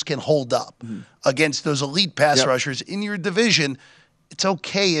tackles can hold up against those elite pass rushers in your division, it's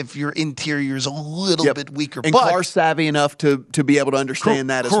okay if your interior is a little bit weaker. And Carr's savvy enough to be able to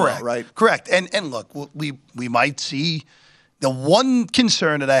understand that as well, right? Correct. And look, we might see the one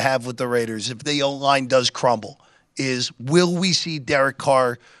concern that I have with the Raiders, if the O-line does crumble, is will we see Derek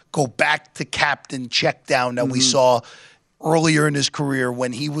Carr go back to captain check down that we saw earlier in his career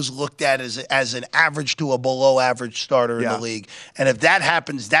when he was looked at as an average to a below average starter in the league. And if that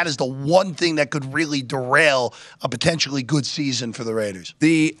happens, that is the one thing that could really derail a potentially good season for the Raiders.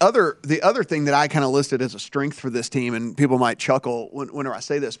 The other thing that I kind of listed as a strength for this team, and people might chuckle whenever I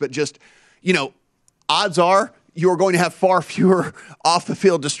say this, but just, odds are you're going to have far fewer off the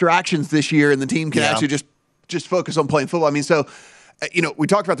field distractions this year, and the team can actually just focus on playing football. I mean, so we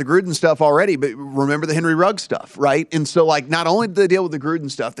talked about the Gruden stuff already, but remember the Henry Ruggs stuff, right? And so, not only did they deal with the Gruden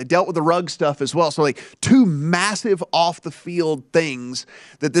stuff, they dealt with the Ruggs stuff as well. So, 2 massive off-the-field things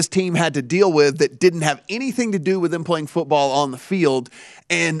that this team had to deal with that didn't have anything to do with them playing football on the field.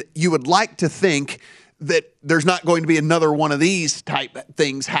 And you would like to think that there's not going to be another one of these type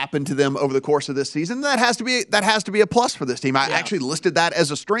things happen to them over the course of this season. That has to be a plus for this team. I actually listed that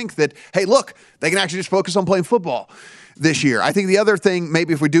as a strength that, hey, look, they can actually just focus on playing football this year. I think the other thing,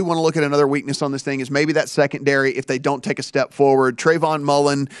 maybe if we do want to look at another weakness on this thing, is maybe that secondary if they don't take a step forward. Trayvon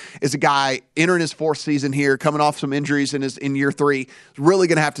Mullen is a guy entering his 4th season here, coming off some injuries in year 3. Really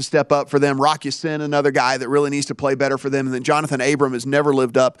going to have to step up for them. Rock Ya-Sin, another guy that really needs to play better for them. And then Jonathan Abram has never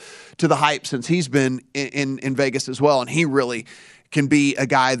lived up to the hype since he's been in Vegas as well. And he really can be a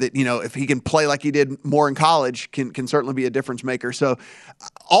guy that, if he can play like he did more in college, can certainly be a difference maker. So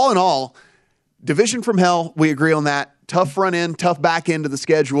all in all, division from hell, we agree on that. Tough front end, tough back end of the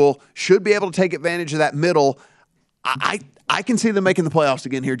schedule. Should be able to take advantage of that middle. I can see them making the playoffs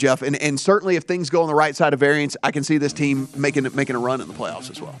again here, Jeff. And certainly if things go on the right side of variance, I can see this team making a run in the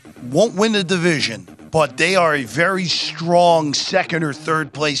playoffs as well. Won't win the division, but they are a very strong 2nd or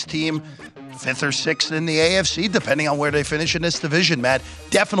 3rd place team. 5th or 6th in the AFC, depending on where they finish in this division, Matt.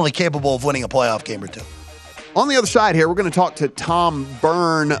 Definitely capable of winning a playoff game or 2. On the other side here, we're going to talk to Tom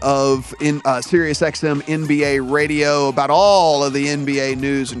Byrne of SiriusXM NBA Radio about all of the NBA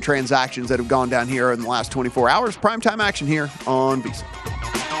news and transactions that have gone down here in the last 24 hours. Primetime action here on VSiN.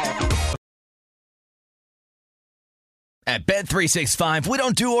 At Bet365, we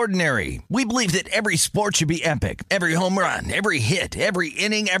don't do ordinary. We believe that every sport should be epic. Every home run, every hit, every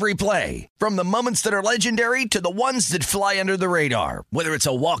inning, every play. From the moments that are legendary to the ones that fly under the radar. Whether it's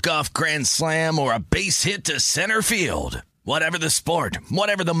a walk-off grand slam or a base hit to center field. Whatever the sport,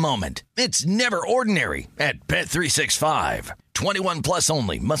 whatever the moment. It's never ordinary at Bet365. 21 plus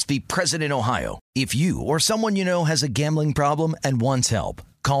only. Must be present in Ohio. If you or someone you know has a gambling problem and wants help,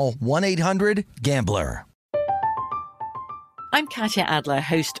 call 1-800-GAMBLER. I'm Katya Adler,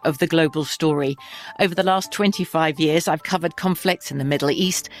 host of The Global Story. Over the last 25 years, I've covered conflicts in the Middle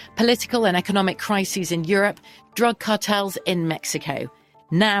East, political and economic crises in Europe, drug cartels in Mexico.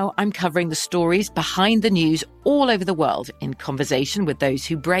 Now I'm covering the stories behind the news all over the world in conversation with those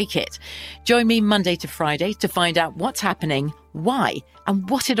who break it. Join me Monday to Friday to find out what's happening, why, and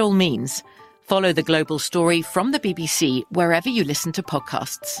what it all means. Follow The Global Story from the BBC wherever you listen to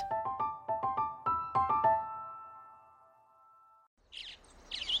podcasts.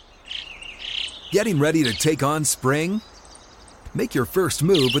 Getting ready to take on spring? Make your first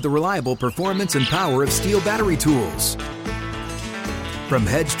move with the reliable performance and power of Steel battery tools. From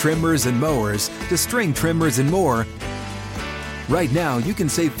hedge trimmers and mowers to string trimmers and more, right now you can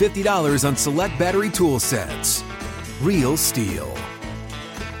save $50 on select battery tool sets. Real Steel.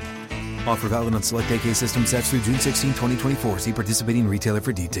 Offer valid on select AK system sets through June 16, 2024. See participating retailer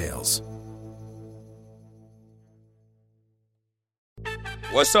for details.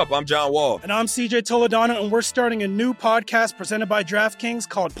 What's up? I'm John Wall. And I'm CJ Toledano, and we're starting a new podcast presented by DraftKings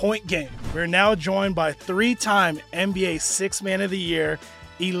called Point Game. We're now joined by three-time NBA Sixth Man of the Year,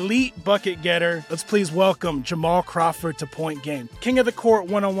 elite bucket getter. Let's please welcome Jamal Crawford to Point Game. King of the Court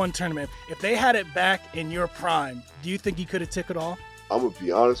one-on-one tournament. If they had it back in your prime, do you think you could have took it all? I'm going to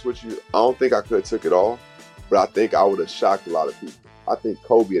be honest with you. I don't think I could have took it all, but I think I would have shocked a lot of people. I think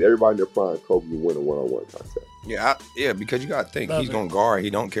Kobe and everybody in their prime, Kobe would win a one-on-one contest. Yeah, because you got to think, he's going to guard.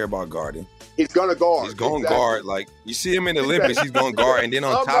 He don't care about guarding. He's going to guard. He's going to guard. Like, you see him in the Olympics, he's going to guard. And then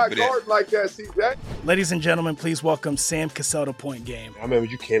on top of that. I'm not guarding like that, see that? Ladies and gentlemen, please welcome Sam Cassell to Point Game. I remember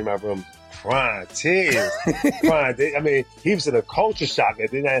you came to my room crying, tears, crying. I mean, he was in a culture shock. And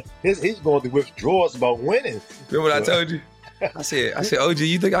then he's going through withdrawals about winning. Remember what I told you? I said, OG,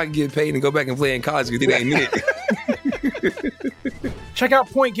 you think I can get paid and go back and play in college because it ain't it? Check out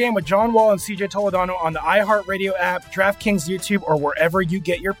Point Game with John Wall and CJ Toledano on the iHeartRadio app, DraftKings YouTube, or wherever you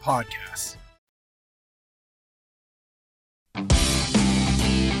get your podcasts.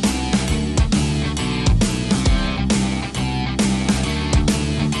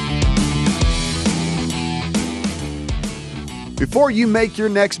 Before you make your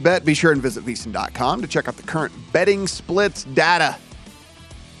next bet, be sure and visit VSiN.com to check out the current betting splits data.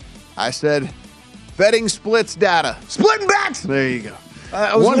 I said betting splits data. Splitting bets! There you go.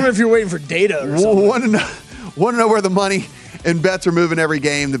 I was wondering if you're waiting for data or something. Want to know where the money and bets are moving every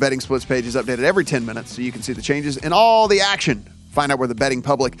game? The betting splits page is updated every 10 minutes so you can see the changes and all the action. Find out where the betting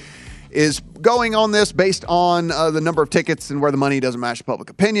public is going on this based on the number of tickets and where the money doesn't match public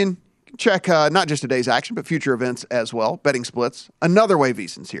opinion. Check not just today's action, but future events as well. Betting splits, another way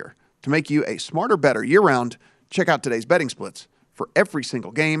VSiN's here to make you a smarter, better year-round. Check out today's betting splits for every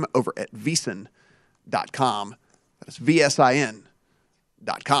single game over at VSiN.com. That is VSIN.com.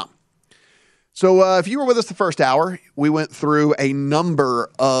 So if you were with us the first hour, we went through a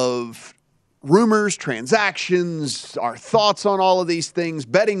number of rumors, transactions, our thoughts on all of these things,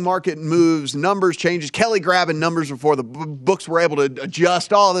 betting market moves, numbers changes, Kelly grabbing numbers before the books were able to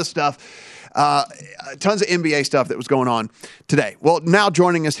adjust, all this stuff. Tons of NBA stuff that was going on today. Well, now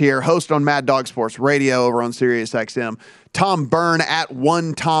joining us here, host on Mad Dog Sports Radio over on Sirius XM, Tom Byrne at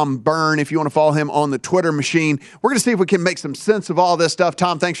 @OneTomByrne. If you want to follow him on the Twitter machine, we're going to see if we can make some sense of all this stuff.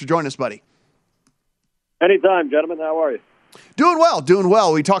 Tom, thanks for joining us, buddy. Anytime, gentlemen. How are you? Doing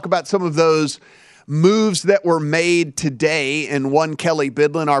well. We talk about some of those moves that were made today, and one Kelly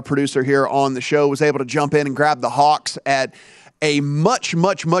Bidlin, our producer here on the show, was able to jump in and grab the Hawks at a much,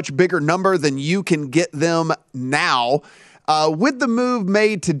 much, much bigger number than you can get them now. With the move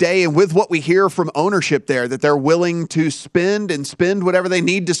made today and with what we hear from ownership there, that they're willing to spend whatever they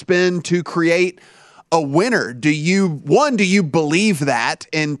need to spend to create a winner. Do you believe that?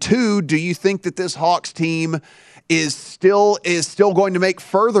 And two, do you think that this Hawks team is still going to make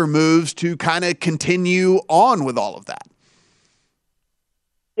further moves to kind of continue on with all of that?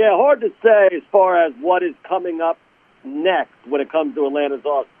 Yeah, hard to say as far as what is coming up next when it comes to Atlanta's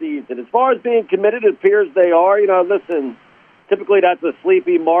offseason. As far as being committed, it appears they are. Listen, typically that's a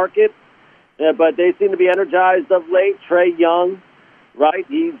sleepy market, but they seem to be energized of late. Trae Young, right?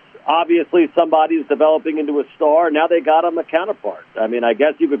 He's obviously somebody who's developing into a star. Now they got him a counterpart. I mean, I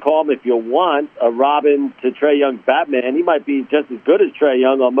guess you could call him, if you want, a Robin to Trae Young's Batman. He might be just as good as Trae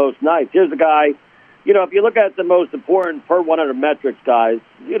Young on most nights. Here's a guy, if you look at the most important per 100 metrics guys,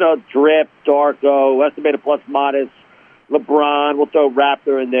 Drip, Darko, estimated plus minus, LeBron, we'll throw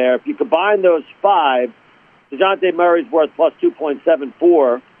Raptor in there. If you combine those five, DeJounte Murray's worth plus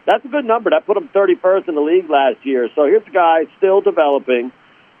 2.74. That's a good number. That put him 31st in the league last year. So here's a guy still developing,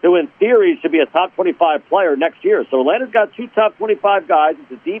 who in theory should be a top 25 player next year. So Atlanta's got two top 25 guys.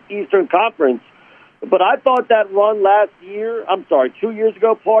 It's a deep Eastern Conference. But I thought that run 2 years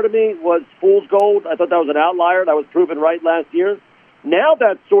ago, was fool's gold. I thought that was an outlier. That was proven right last year. Now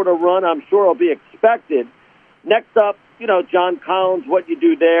that sort of run, I'm sure, will be expected. Next up, John Collins, what you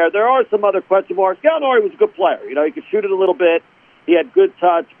do there. There are some other question marks. Gallinari was a good player. He could shoot it a little bit. He had good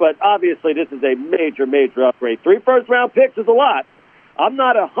touch, but obviously this is a major, major upgrade. 3 first-round picks is a lot. I'm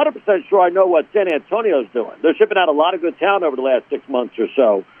not 100% sure I know what San Antonio's doing. They're shipping out a lot of good talent over the last 6 months or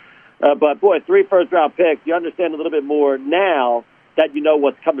so. But, boy, 3 first-round picks, you understand a little bit more now that you know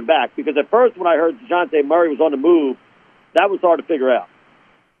what's coming back. Because at first when I heard DeJounte Murray was on the move, that was hard to figure out.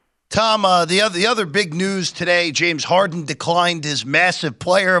 Tom, the other big news today, James Harden declined his massive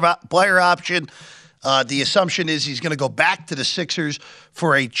player option. The assumption is he's going to go back to the Sixers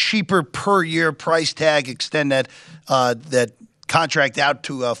for a cheaper per-year price tag, extend that contract out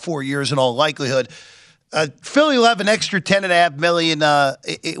to 4 years in all likelihood. Philly will have an extra $10.5 million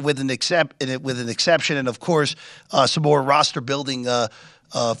with an exception, and of course some more roster building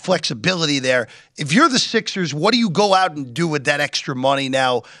flexibility there. If you're the Sixers, what do you go out and do with that extra money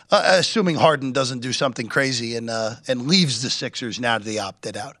now, assuming Harden doesn't do something crazy and leaves the Sixers now that they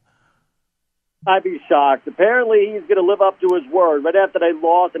opted out? I'd be shocked. Apparently, he's going to live up to his word. Right after they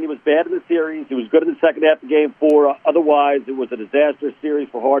lost, and he was bad in the series, he was good in the second half of Game 4. Otherwise, it was a disastrous series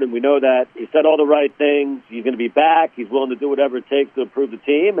for Harden. We know that. He said all the right things. He's going to be back. He's willing to do whatever it takes to improve the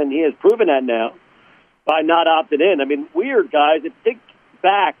team, and he has proven that now by not opting in. I mean, weird, guys. Think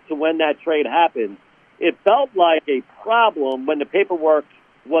back to when that trade happened. It felt like a problem when the paperwork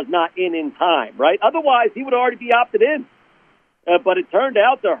was not in time, right? Otherwise, he would already be opted in. But it turned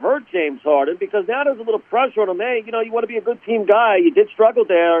out to hurt James Harden because now there's a little pressure on him. Hey, you want to be a good team guy. You did struggle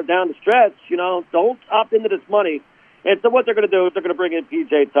there down the stretch. Don't opt into this money. And so what they're going to do is they're going to bring in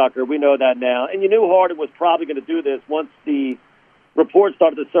P.J. Tucker. We know that now. And you knew Harden was probably going to do this once the reports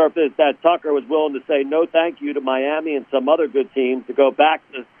started to surface that Tucker was willing to say no thank you to Miami and some other good teams to go back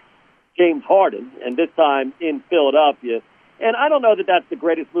to James Harden, and this time in Philadelphia. And I don't know that that's the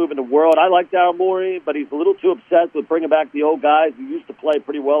greatest move in the world. I like Daryl Morey, but he's a little too obsessed with bringing back the old guys who used to play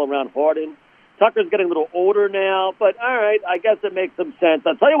pretty well around Harden. Tucker's getting a little older now, but all right, I guess it makes some sense.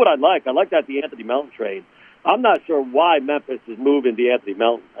 I'll tell you what I like. I like that DeAnthony Melton trade. I'm not sure why Memphis is moving DeAnthony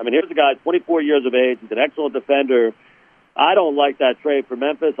Melton. I mean, here's a guy, 24 years of age. He's an excellent defender. I don't like that trade for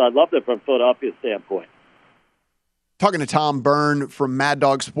Memphis. I loved it from Philadelphia's standpoint. Talking to Tom Byrne from Mad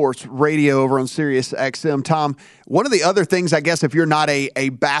Dog Sports Radio over on Sirius XM. Tom, one of the other things, I guess, if you're not a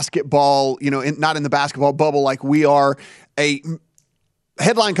basketball, not in the basketball bubble like we are, a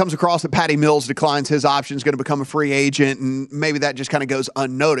headline comes across that Patty Mills declines his option, is going to become a free agent, and maybe that just kind of goes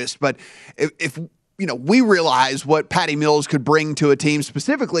unnoticed. But if we realize what Patty Mills could bring to a team,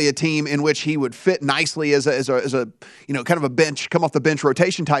 specifically a team in which he would fit nicely as a kind of a bench, come off the bench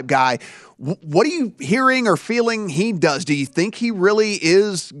rotation type guy. What are you hearing or feeling he does? Do you think he really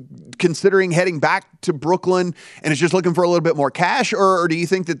is considering heading back to Brooklyn and is just looking for a little bit more cash, or do you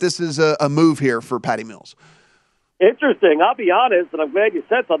think that this is a move here for Patty Mills? Interesting. I'll be honest, and I'm glad you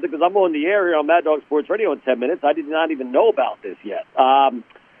said something because I'm on the air here on Mad Dog Sports Radio in 10 minutes. I did not even know about this yet.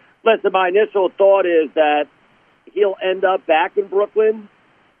 Listen, my initial thought is that he'll end up back in Brooklyn.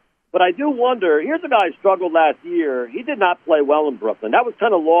 But I do wonder, here's a guy who struggled last year. He did not play well in Brooklyn. That was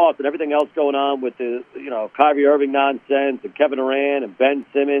kind of lost and everything else going on with the, Kyrie Irving nonsense and Kevin Durant and Ben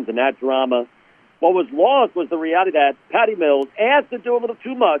Simmons and that drama. What was lost was the reality that Patty Mills, asked to do a little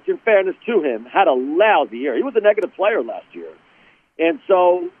too much, in fairness to him, had a lousy year. He was a negative player last year. And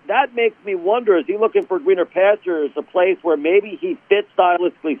so that makes me wonder, is he looking for greener pastures, a place where maybe he fits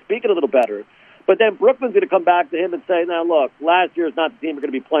stylistically speaking a little better? But then Brooklyn's going to come back to him and say, now, look, last year is not the team we're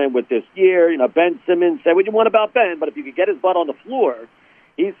going to be playing with this year. Ben Simmons, say what you want about Ben, but if you could get his butt on the floor,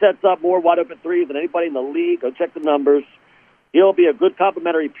 he sets up more wide-open threes than anybody in the league. Go check the numbers. He'll be a good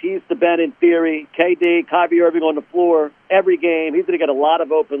complementary piece to Ben in theory. KD, Kyrie Irving on the floor every game. He's going to get a lot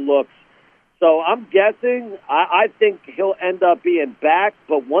of open looks. So I'm guessing, I think he'll end up being back.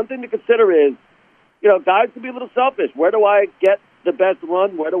 But one thing to consider is, guys can be a little selfish. Where do I get the best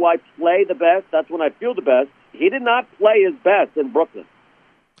run? Where do I play the best? That's when I feel the best. He did not play his best in Brooklyn.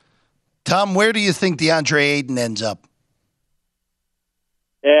 Tom, where do you think DeAndre Ayton ends up?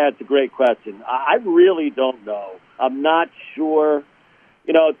 Yeah, it's a great question. I really don't know. I'm not sure.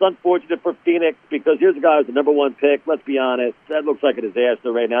 It's unfortunate for Phoenix because here's a guy who's the number one pick. Let's be honest. That looks like a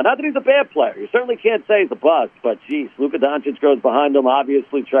disaster right now. Not that he's a bad player. You certainly can't say he's a bust, but, geez, Luka Doncic goes behind him,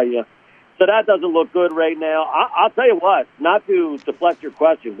 obviously, Trey. So that doesn't look good right now. I'll tell you what, not to deflect your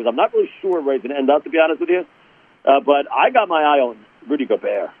question, because I'm not really sure where he's going to end up, to be honest with you, but I got my eye on Rudy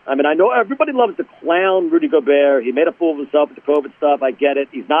Gobert. I mean, I know everybody loves to clown Rudy Gobert. He made a fool of himself with the COVID stuff. I get it.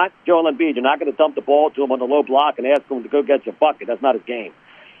 He's not Joel Embiid. You're not going to dump the ball to him on the low block and ask him to go get your bucket. That's not his game.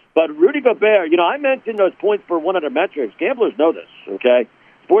 But Rudy Gobert, I mentioned those points per 100 metrics. Gamblers know this, okay?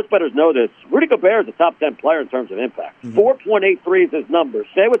 Sports bettors know this. Rudy Gobert is a top 10 player in terms of impact. 4.83 is his number.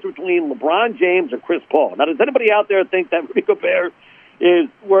 Say what's between LeBron James and Chris Paul. Now, does anybody out there think that Rudy Gobert is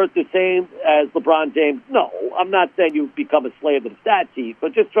worth the same as LeBron James? No. I'm not saying you become a slave to the stat sheet,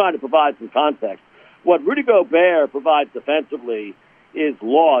 but just trying to provide some context. What Rudy Gobert provides defensively is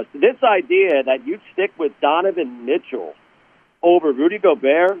lost. This idea that you'd stick with Donovan Mitchell over Rudy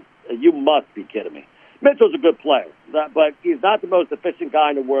Gobert, you must be kidding me. Mitchell's a good player, but he's not the most efficient guy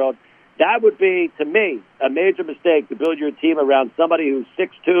in the world. That would be, to me, a major mistake to build your team around somebody who's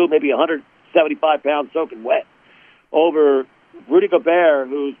 6'2", maybe 175 pounds soaking wet, over Rudy Gobert,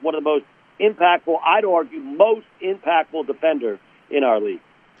 who's one of the most impactful, I'd argue, most impactful defender in our league.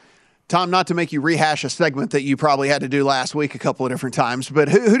 Tom, not to make you rehash a segment that you probably had to do last week a couple of different times, but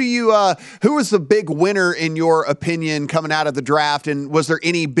who was the big winner in your opinion coming out of the draft, and was there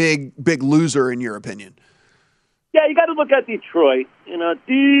any big loser in your opinion? Yeah, you got to look at Detroit.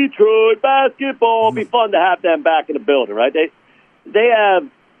 Detroit basketball. It'd be fun to have them back in the building, right? They have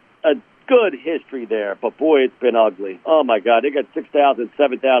a good history there, but boy, it's been ugly. Oh my God, they got 6,000,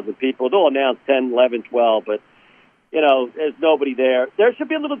 7,000 people. They'll announce 10, 11, 12, but there's nobody there. There should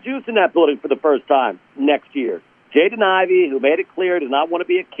be a little juice in that building for the first time next year. Jaden Ivey, who made it clear does not want to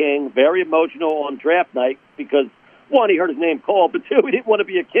be a king, very emotional on draft night because, one, he heard his name called, but two, he didn't want to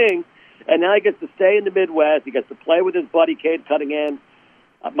be a king. And now he gets to stay in the Midwest. He gets to play with his buddy, Cade Cunningham.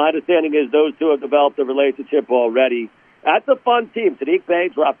 My understanding is those two have developed a relationship already. That's a fun team. Sadiq Bey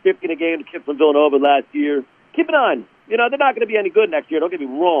dropped 50 in a game to kid from Villanova last year. Keep an eye on them. They're not going to be any good next year, don't get me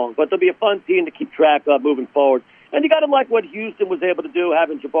wrong, but they'll be a fun team to keep track of moving forward. And you got to like what Houston was able to do,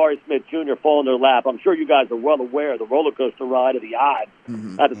 having Jabari Smith Jr. fall in their lap. I'm sure you guys are well aware of the roller coaster ride of the odds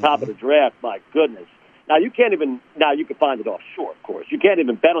at the top of the draft. My goodness. Now, you can find it offshore, of course. You can't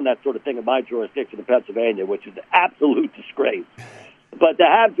even bet on that sort of thing in my jurisdiction in Pennsylvania, which is an absolute disgrace. But to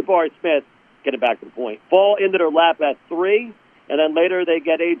have Jabari Smith, getting back to the point, fall into their lap at 3, and then later they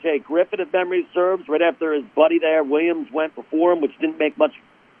get A.J. Griffin, if memory serves, right after his buddy there, Williams, went before him, which didn't make much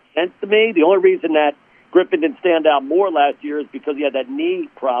sense to me. The only reason that Griffin didn't stand out more last year is because he had that knee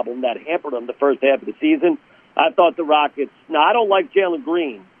problem that hampered him the first half of the season. I thought the Rockets, now I don't like Jalen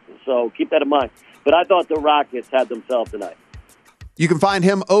Green, so keep that in mind, but I thought the Rockets had themselves tonight. You can find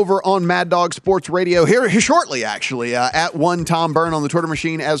him over on Mad Dog Sports Radio here shortly, actually, at one Tom Byrne on the Twitter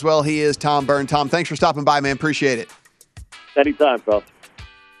machine as well. He is Tom Byrne. Tom, thanks for stopping by, man. Appreciate it. Anytime, bro.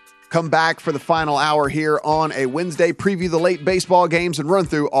 Come back for the final hour here on a Wednesday, preview the late baseball games and run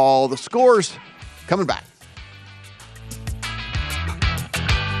through all the scores. Coming back.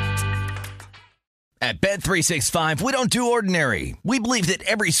 At Bet365, we don't do ordinary. We believe that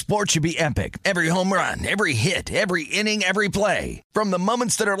every sport should be epic. Every home run, every hit, every inning, every play. From the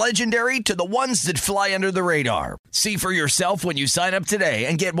moments that are legendary to the ones that fly under the radar. See for yourself when you sign up today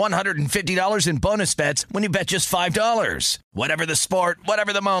and get $150 in bonus bets when you bet just $5. Whatever the sport,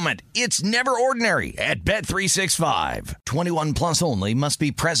 whatever the moment, it's never ordinary at Bet365. 21 plus only. Must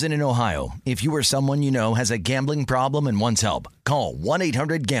be present in Ohio. If you or someone you know has a gambling problem and wants help, call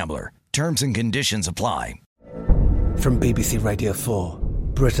 1-800-GAMBLER. Terms and conditions apply. From BBC Radio 4,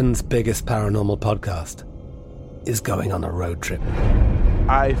 Britain's biggest paranormal podcast is going on a road trip.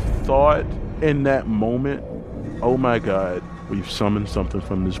 I thought in that moment, oh my God, we've summoned something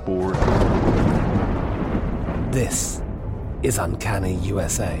from this board. This is Uncanny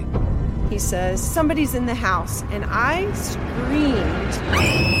USA. He says, somebody's in the house, and I screamed.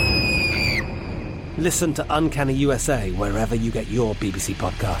 Listen to Uncanny USA wherever you get your BBC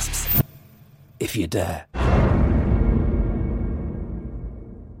podcasts, if you dare.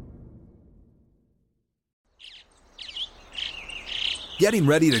 Getting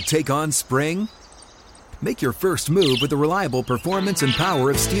ready to take on spring? Make your first move with the reliable performance and power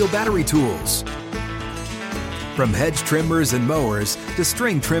of Steel battery tools. From hedge trimmers and mowers to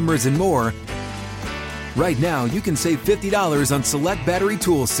string trimmers and more, right now you can save $50 on select battery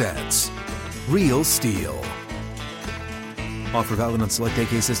tool sets. Real Steel. Offer valid on select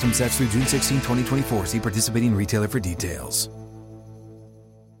AK system sets through June 16, 2024. See participating retailer for details.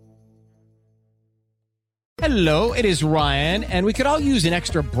 Hello, it is Ryan, and we could all use an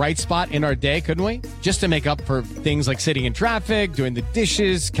extra bright spot in our day, couldn't we? Just to make up for things like sitting in traffic, doing the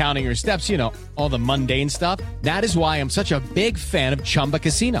dishes, counting your steps, all the mundane stuff. That is why I'm such a big fan of Chumba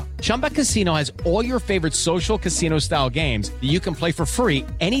Casino. Chumba Casino has all your favorite social casino-style games that you can play for free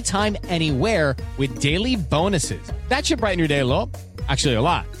anytime, anywhere with daily bonuses. That should brighten your day a little. Actually, a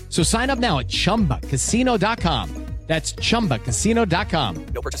lot. So sign up now at ChumbaCasino.com. That's ChumbaCasino.com.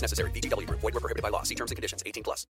 No purchase necessary. VGW Group. Void where prohibited by law. See terms and conditions. 18+.